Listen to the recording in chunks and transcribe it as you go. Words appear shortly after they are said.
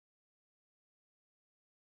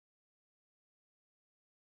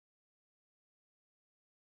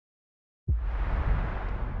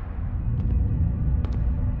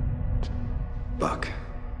Buck.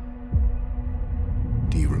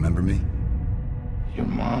 Do you remember me? Your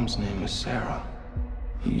mom's name was Sarah.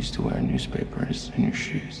 You used to wear newspapers in your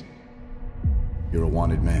shoes. You're a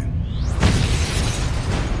wanted man.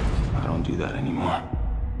 I don't do that anymore.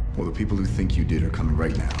 Well, the people who think you did are coming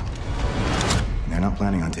right now. And they're not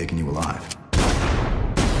planning on taking you alive.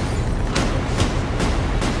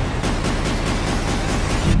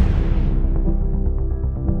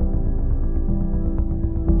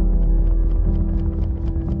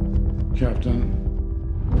 Captain,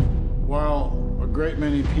 while a great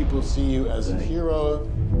many people see you as a hero,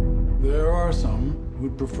 there are some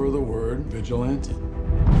who'd prefer the word vigilante.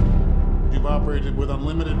 You've operated with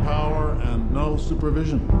unlimited power and no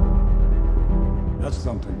supervision. That's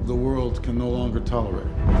something the world can no longer tolerate.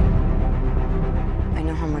 I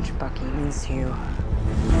know how much Bucky means to you.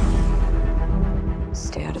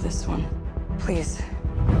 Stay out of this one. Please.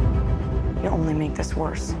 You'll only make this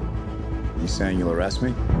worse. You saying you'll arrest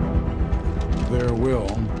me? There will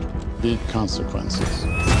be consequences.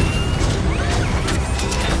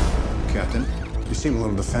 Captain, you seem a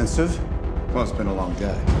little defensive. Well, it's been a long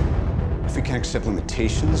day. If we can't accept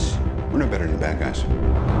limitations, we're no better than bad guys.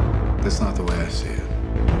 That's not the way I see it.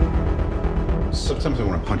 Sometimes I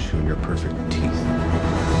want to punch you in your perfect teeth.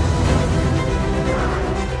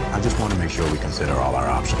 I just want to make sure we consider all our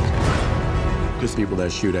options. Because people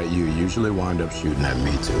that shoot at you usually wind up shooting at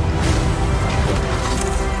me, too.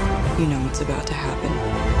 You know what's about to happen.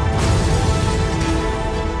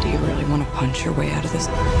 Do you really want to punch your way out of this?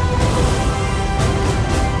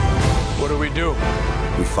 What do we do?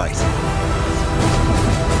 We fight.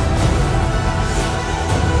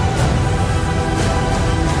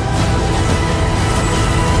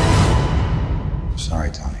 Sorry,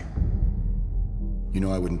 Tony. You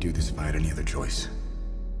know I wouldn't do this if I had any other choice.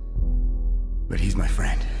 But he's my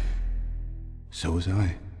friend. So was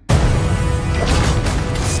I.